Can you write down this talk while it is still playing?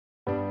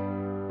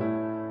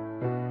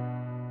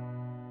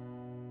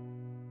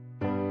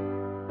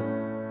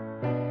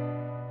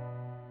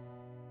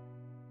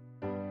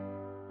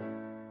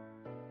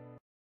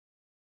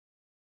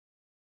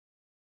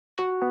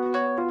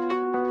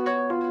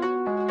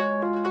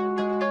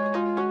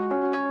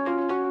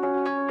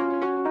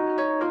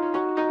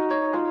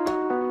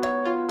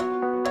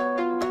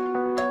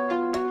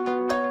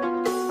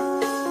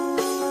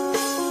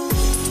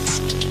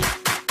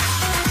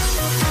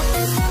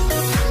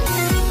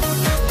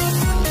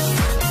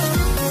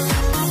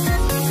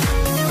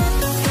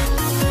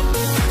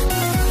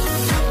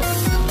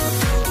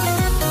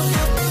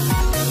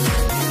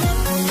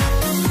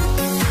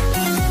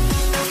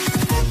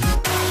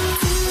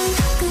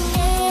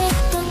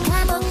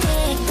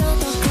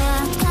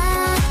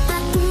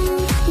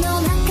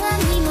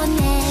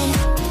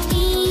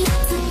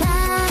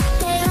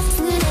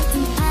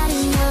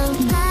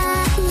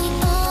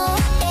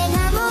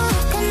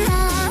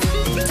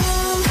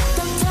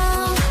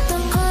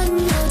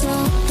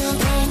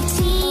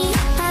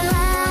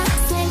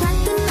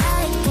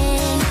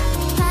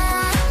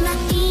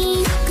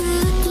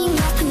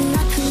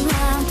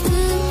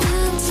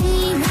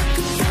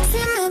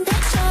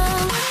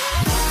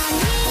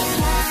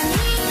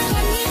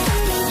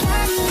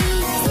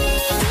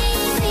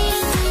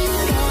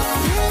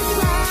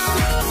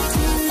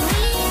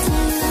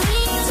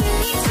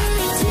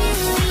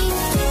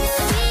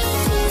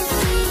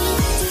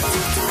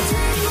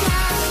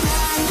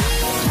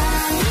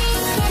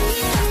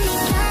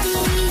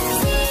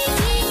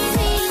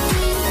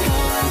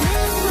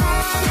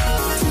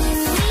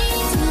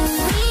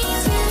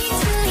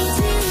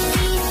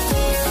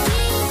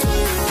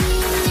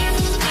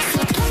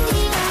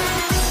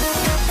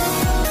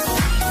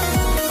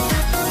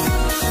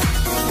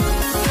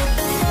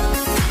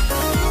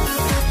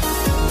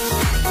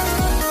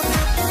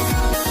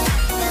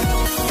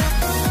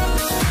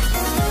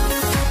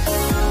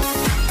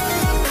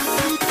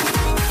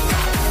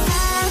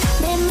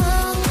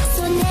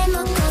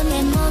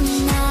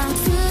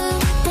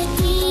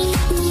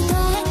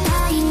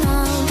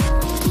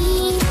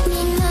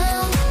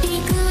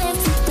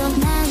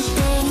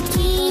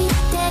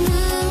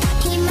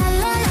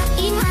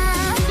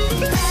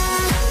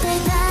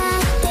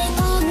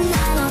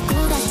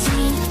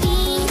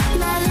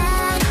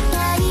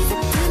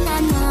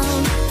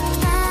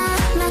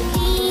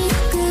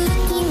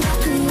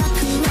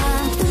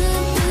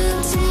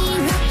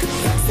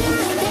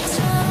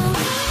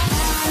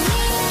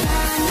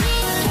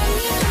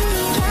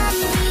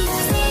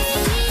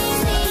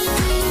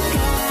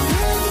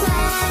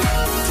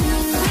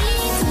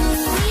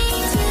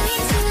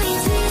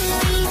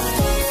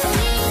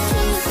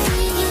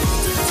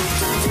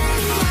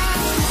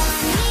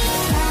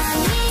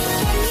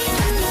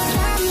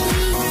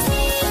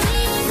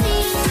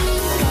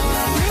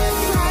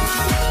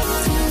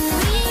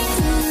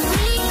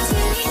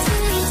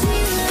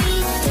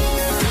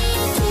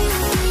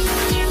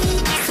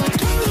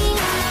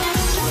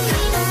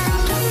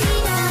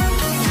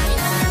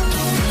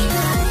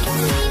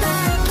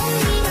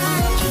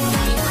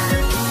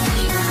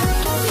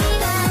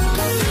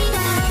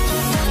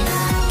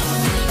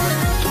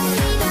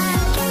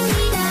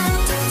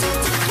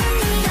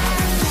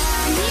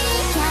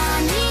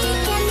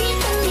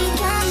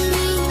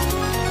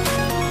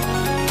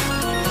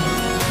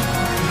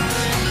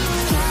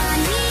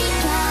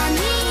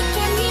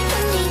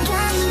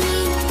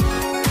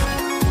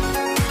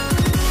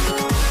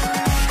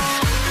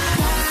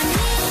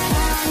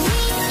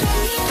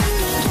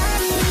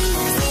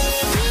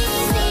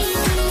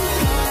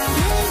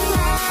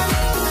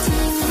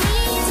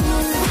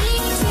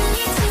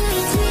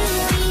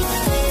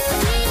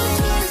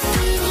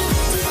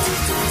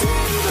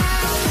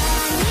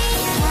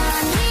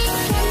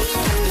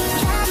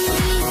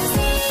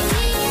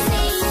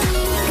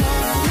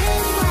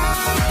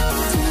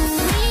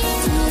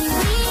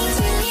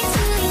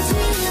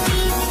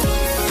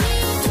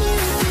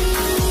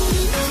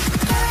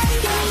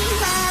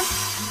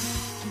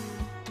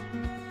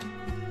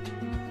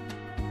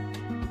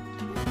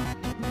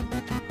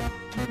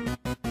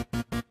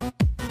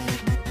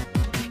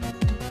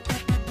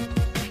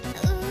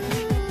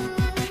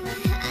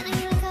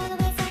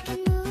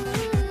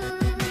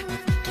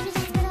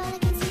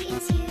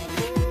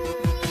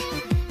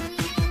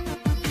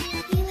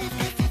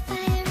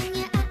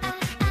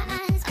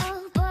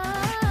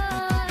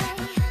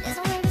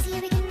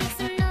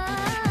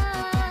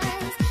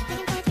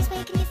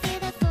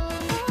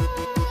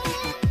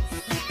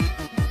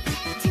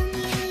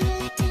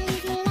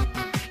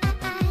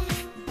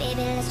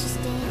let's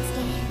just dance,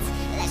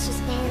 dance. Let's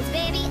just dance,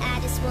 baby. I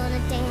just wanna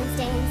dance,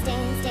 dance,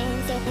 dance,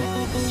 dance, dance.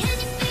 Can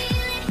you feel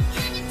it?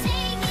 Can you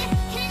take it?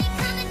 Can you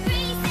come and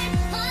breathe it?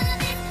 All of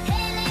this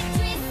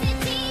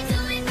electricity, do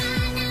it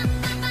right now,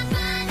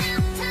 right now.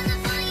 Turn the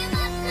volume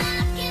up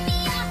loud, give me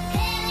your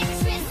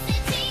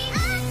electricity.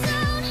 I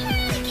don't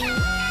really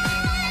care.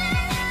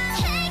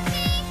 Take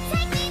me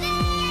there.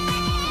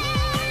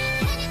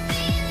 Can you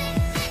feel it?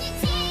 Can you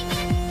take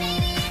it?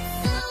 Baby, it's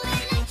so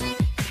electric,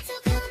 so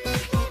come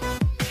and play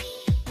with me.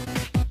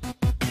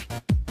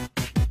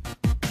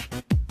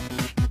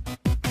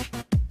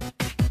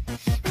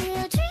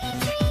 We'll dream,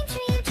 dream,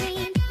 dream,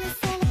 dream. We'll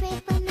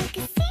celebrate, we'll make a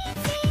scene,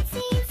 scene,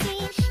 scene,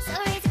 scene. So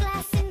raise a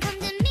glass and come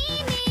to me,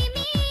 me,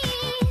 me.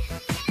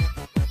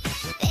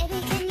 Baby,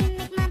 can you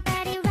make my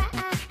body rock?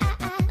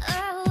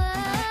 Oh,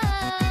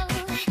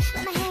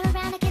 let my hair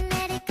around, I can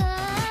let it go.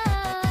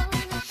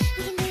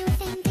 We can do a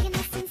thing, take it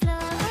nice and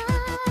slow.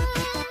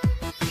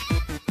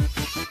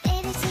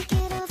 Baby, take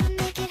it over,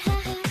 make it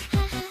hot, hot,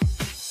 hot.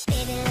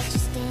 Baby, let's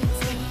just dance,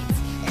 dance.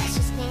 Let's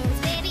just dance,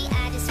 baby.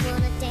 I just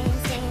wanna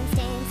dance, dance,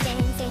 dance,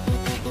 dance, dance.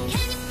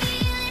 Can you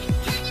feel it?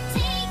 Can you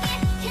take it?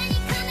 Can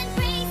you come and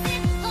breathe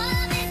it? All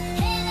of this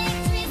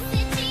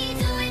electricity,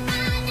 do it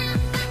right now,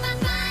 right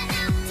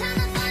now. Turn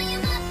the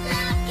volume up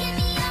loud, give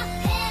me your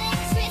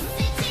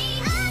electricity.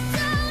 I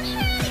don't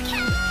really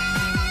care.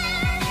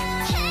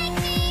 Take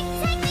me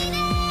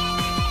there.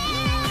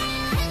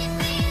 Can you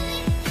feel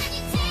it? Can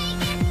you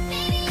take it?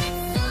 Baby,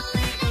 it's so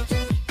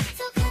electric,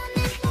 so come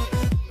and play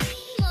with me.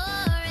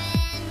 More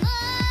and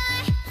more,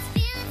 it's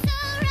feeling so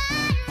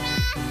right,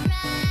 right,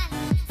 right.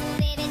 So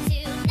baby,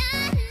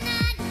 tonight,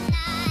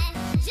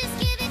 just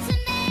give it to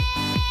me.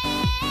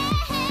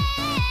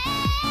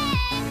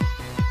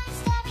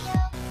 Stereo,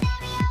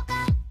 stereo, go.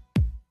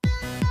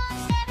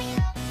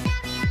 Stereo,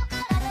 stereo,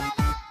 go.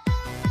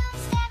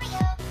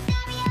 Stereo,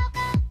 stereo,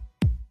 go.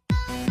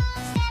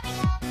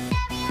 Stereo,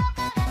 stereo,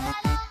 go.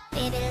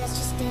 Baby, let's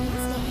just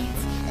dance,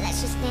 dance. Let's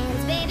just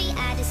dance, baby.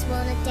 I just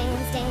wanna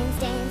dance, dance,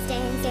 dance,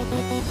 dance, dance.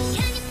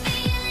 Can you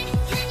feel it?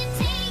 Can you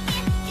take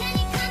it? Can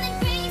you come and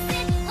breathe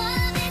it?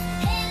 All this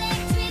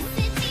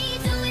electricity,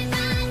 do it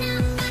right now,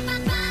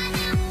 right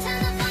now. Turn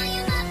the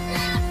volume up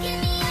loud, give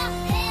me your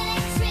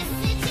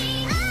electricity.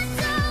 I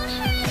don't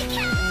really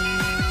care.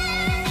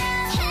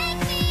 Take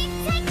me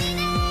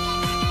there.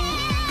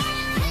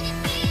 Can you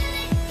feel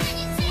it? Can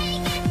you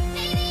take it?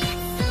 Baby,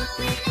 it's so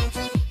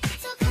electric,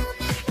 so come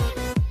and play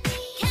with me.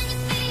 Can you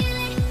feel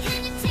it? Can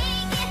you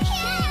take it?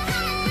 Can you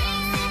breathe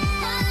it?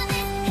 All of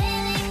this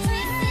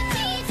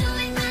electricity, do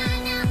it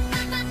right now,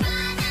 right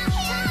now.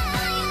 Turn the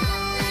volume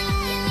up loud,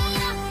 give me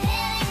your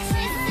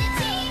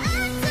electricity.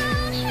 I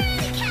don't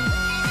really care.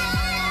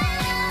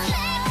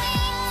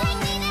 Take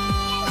me there. Can you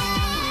feel it?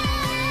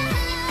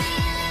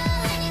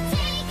 Can you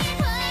take it?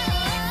 Baby,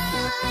 it's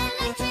so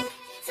electric,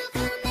 so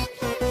come and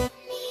play with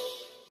me.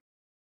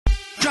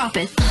 Drop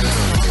it.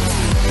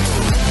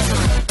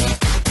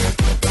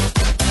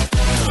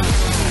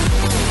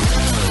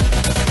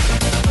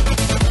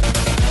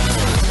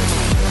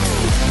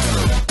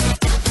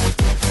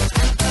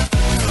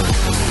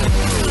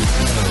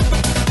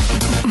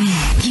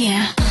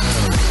 Yeah. All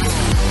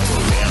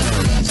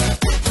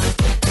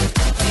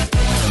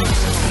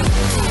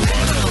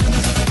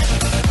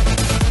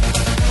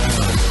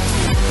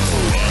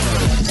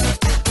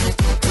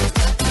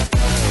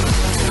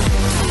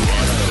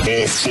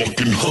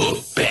fucking hook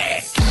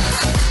back.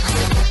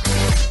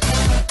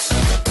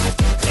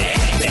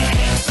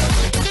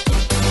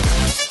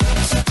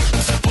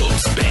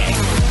 Hook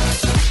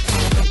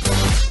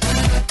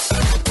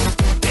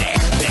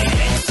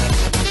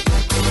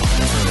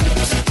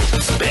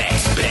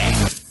back. Back.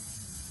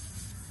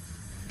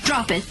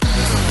 Drop it.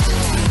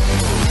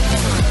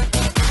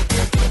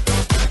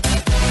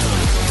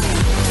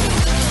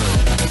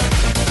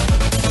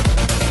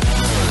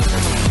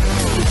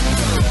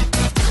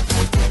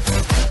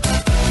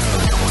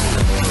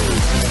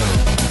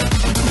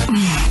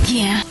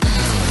 Yeah.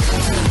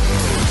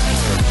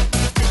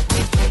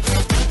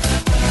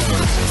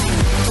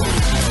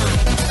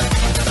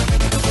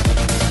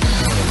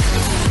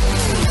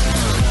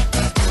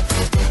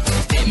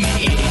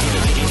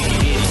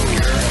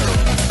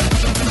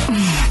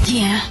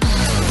 Yeah.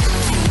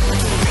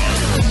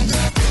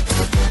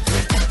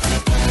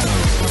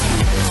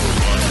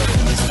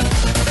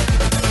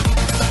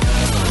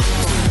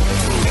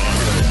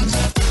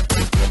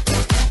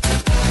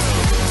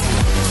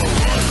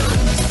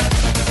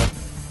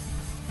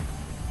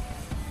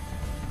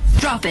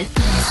 Drop it.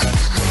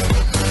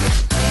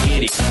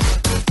 Get it.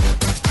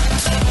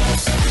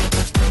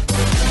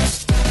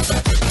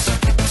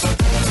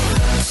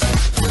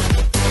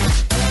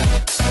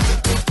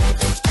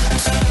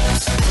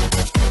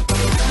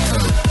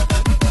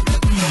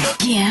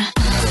 Yeah.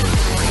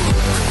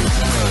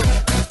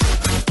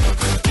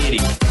 Get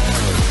it.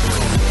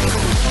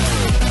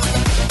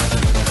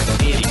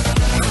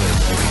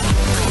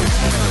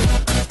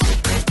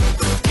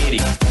 Get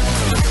it.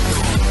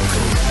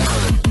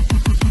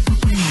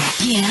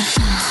 Yeah.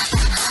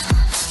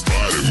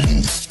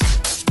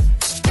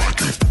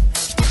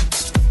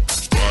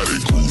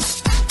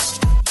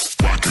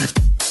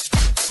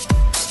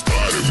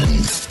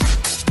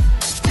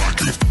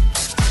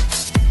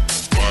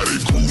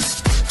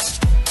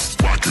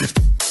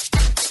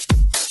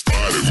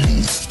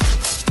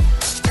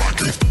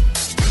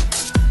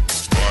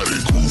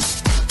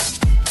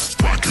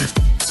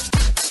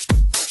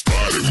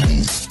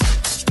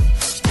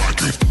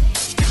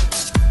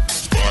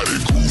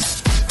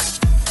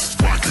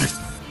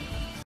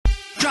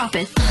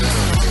 Drop it.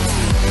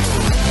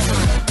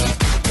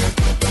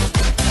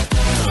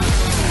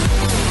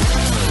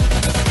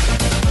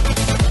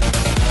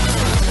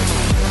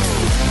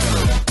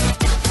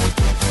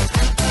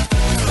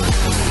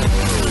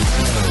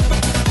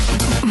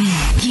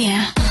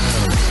 Yeah.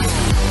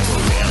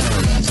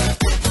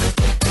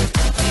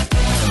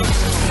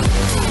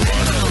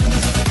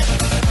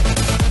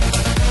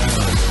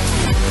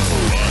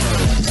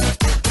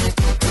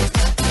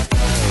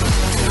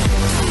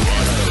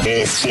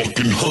 All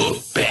fucking hook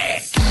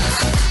back.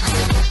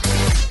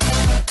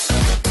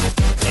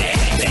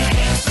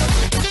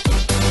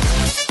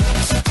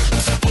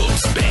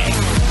 Books back.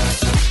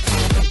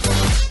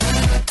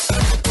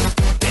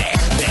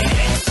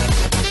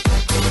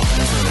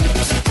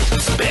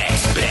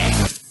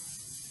 Back.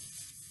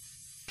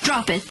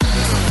 Drop it.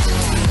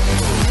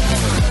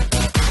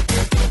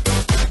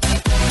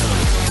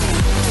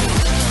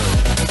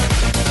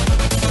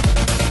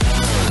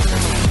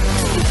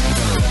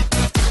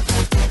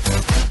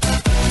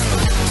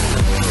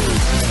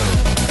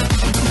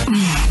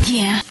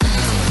 Yeah.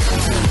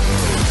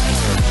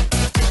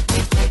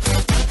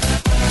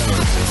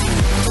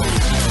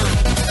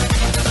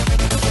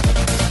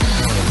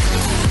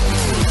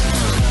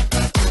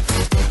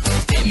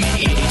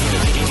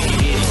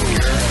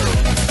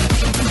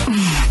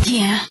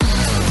 Yeah.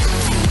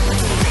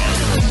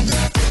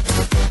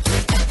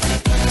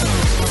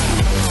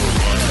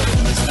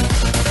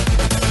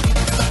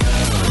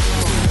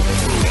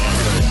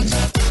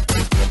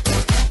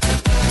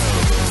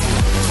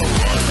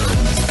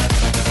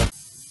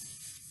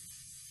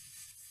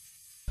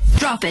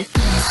 Drop it.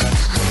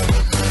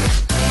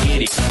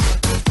 Get it.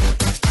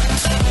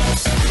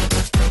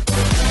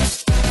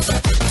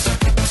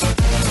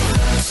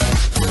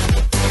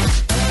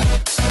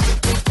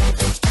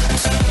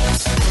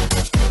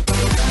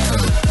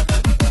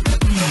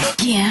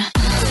 Yeah.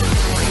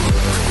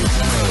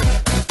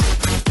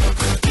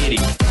 Get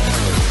it.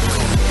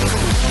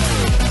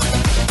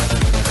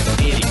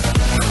 Get it.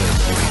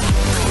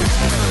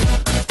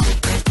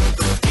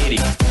 Get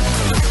it.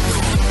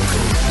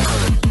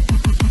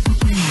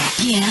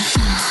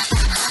 Yeah.